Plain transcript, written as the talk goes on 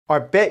I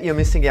bet you're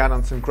missing out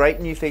on some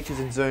great new features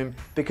in Zoom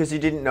because you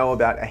didn't know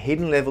about a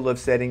hidden level of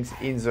settings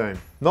in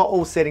Zoom. Not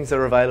all settings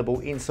are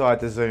available inside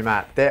the Zoom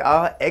app. There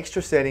are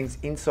extra settings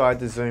inside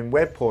the Zoom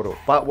web portal,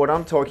 but what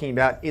I'm talking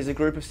about is a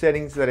group of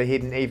settings that are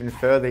hidden even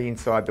further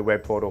inside the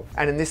web portal.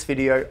 And in this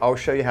video, I'll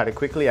show you how to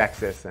quickly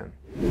access them.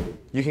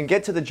 You can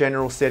get to the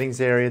general settings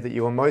area that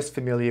you are most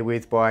familiar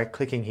with by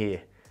clicking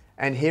here.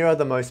 And here are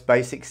the most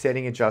basic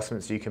setting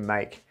adjustments you can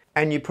make.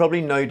 And you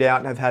probably no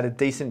doubt have had a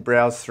decent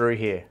browse through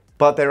here.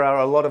 But there are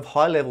a lot of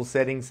high-level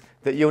settings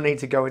that you'll need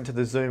to go into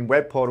the Zoom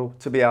web portal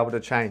to be able to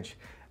change.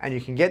 And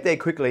you can get there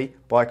quickly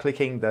by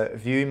clicking the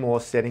View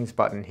More Settings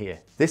button here.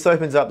 This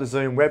opens up the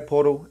Zoom web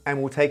portal and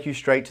will take you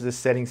straight to the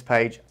settings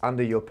page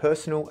under your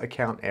personal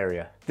account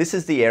area. This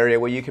is the area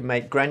where you can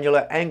make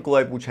granular and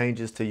global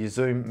changes to your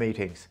Zoom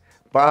meetings.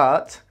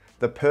 But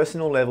the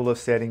personal level of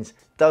settings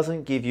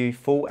doesn't give you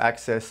full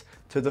access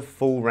to the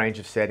full range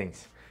of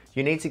settings.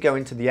 You need to go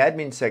into the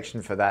admin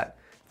section for that,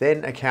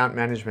 then account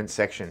management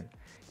section.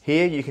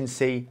 Here you can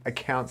see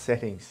account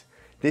settings.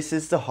 This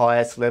is the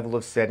highest level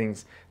of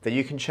settings that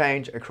you can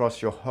change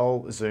across your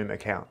whole Zoom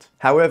account.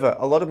 However,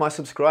 a lot of my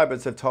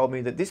subscribers have told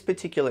me that this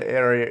particular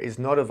area is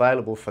not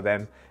available for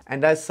them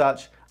and as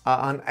such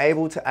are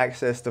unable to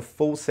access the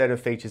full set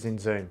of features in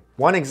Zoom.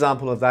 One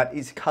example of that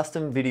is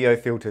custom video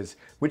filters,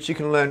 which you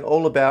can learn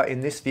all about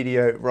in this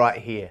video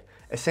right here.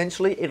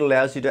 Essentially, it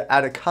allows you to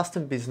add a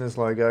custom business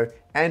logo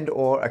and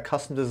or a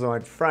custom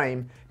designed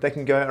frame that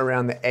can go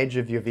around the edge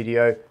of your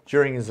video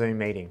during a Zoom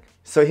meeting.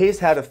 So here's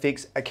how to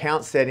fix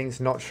account settings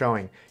not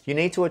showing. You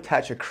need to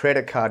attach a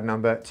credit card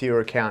number to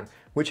your account,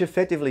 which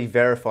effectively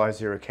verifies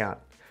your account.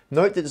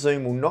 Note that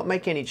Zoom will not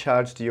make any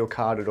charge to your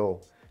card at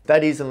all.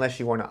 That is, unless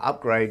you want to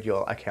upgrade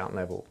your account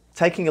level.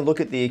 Taking a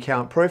look at the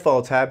account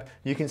profile tab,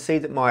 you can see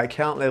that my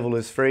account level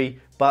is free,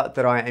 but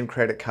that I am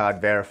credit card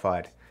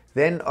verified.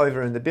 Then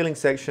over in the billing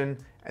section,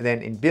 and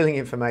then in billing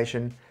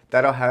information,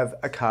 that I'll have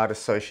a card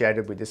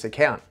associated with this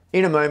account.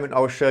 In a moment,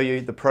 I'll show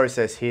you the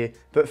process here,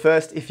 but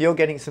first, if you're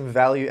getting some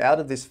value out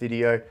of this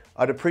video,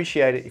 I'd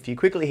appreciate it if you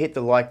quickly hit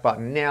the like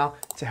button now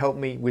to help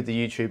me with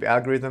the YouTube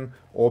algorithm,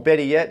 or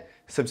better yet,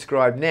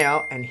 subscribe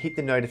now and hit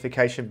the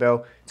notification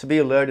bell to be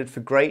alerted for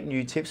great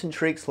new tips and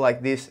tricks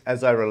like this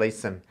as I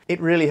release them.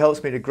 It really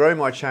helps me to grow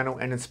my channel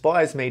and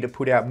inspires me to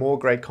put out more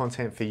great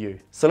content for you.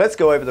 So let's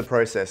go over the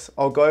process.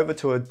 I'll go over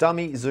to a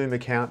dummy Zoom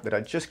account that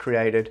I just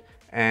created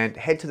and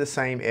head to the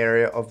same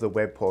area of the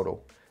web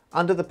portal.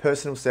 Under the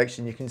personal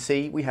section, you can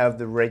see we have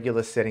the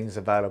regular settings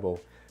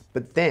available.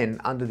 But then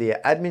under the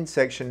admin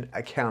section,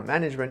 account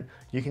management,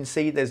 you can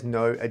see there's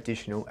no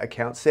additional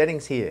account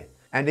settings here.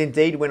 And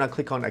indeed, when I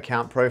click on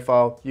account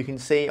profile, you can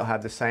see I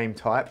have the same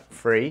type,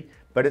 free,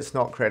 but it's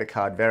not credit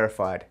card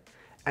verified.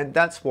 And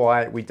that's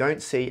why we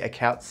don't see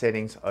account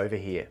settings over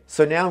here.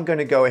 So now I'm going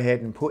to go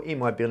ahead and put in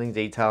my billing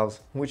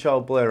details, which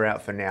I'll blur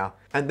out for now.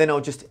 And then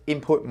I'll just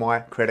input my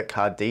credit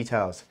card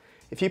details.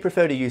 If you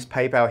prefer to use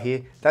PayPal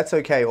here, that's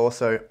okay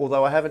also,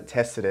 although I haven't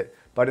tested it.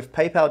 But if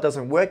PayPal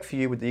doesn't work for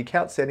you with the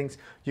account settings,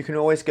 you can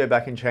always go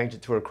back and change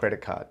it to a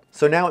credit card.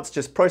 So now it's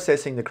just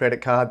processing the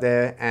credit card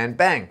there and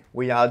bang,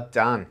 we are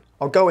done.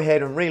 I'll go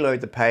ahead and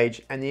reload the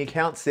page and the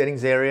account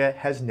settings area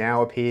has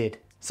now appeared.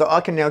 So I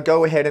can now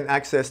go ahead and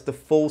access the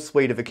full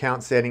suite of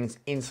account settings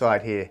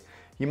inside here.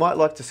 You might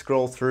like to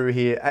scroll through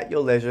here at your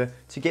leisure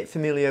to get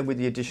familiar with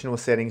the additional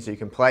settings you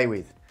can play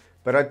with.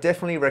 But I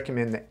definitely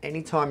recommend that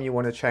anytime you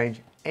want to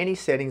change any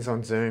settings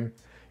on Zoom,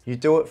 you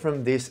do it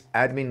from this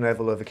admin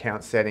level of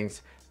account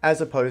settings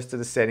as opposed to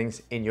the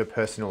settings in your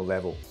personal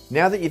level.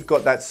 Now that you've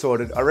got that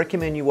sorted, I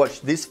recommend you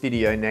watch this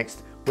video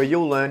next where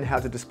you'll learn how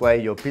to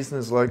display your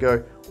business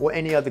logo or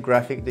any other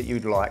graphic that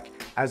you'd like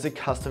as a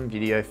custom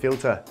video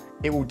filter.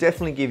 It will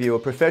definitely give you a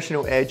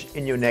professional edge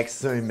in your next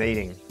Zoom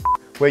meeting,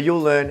 where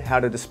you'll learn how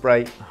to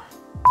display.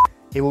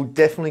 It will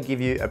definitely give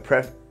you a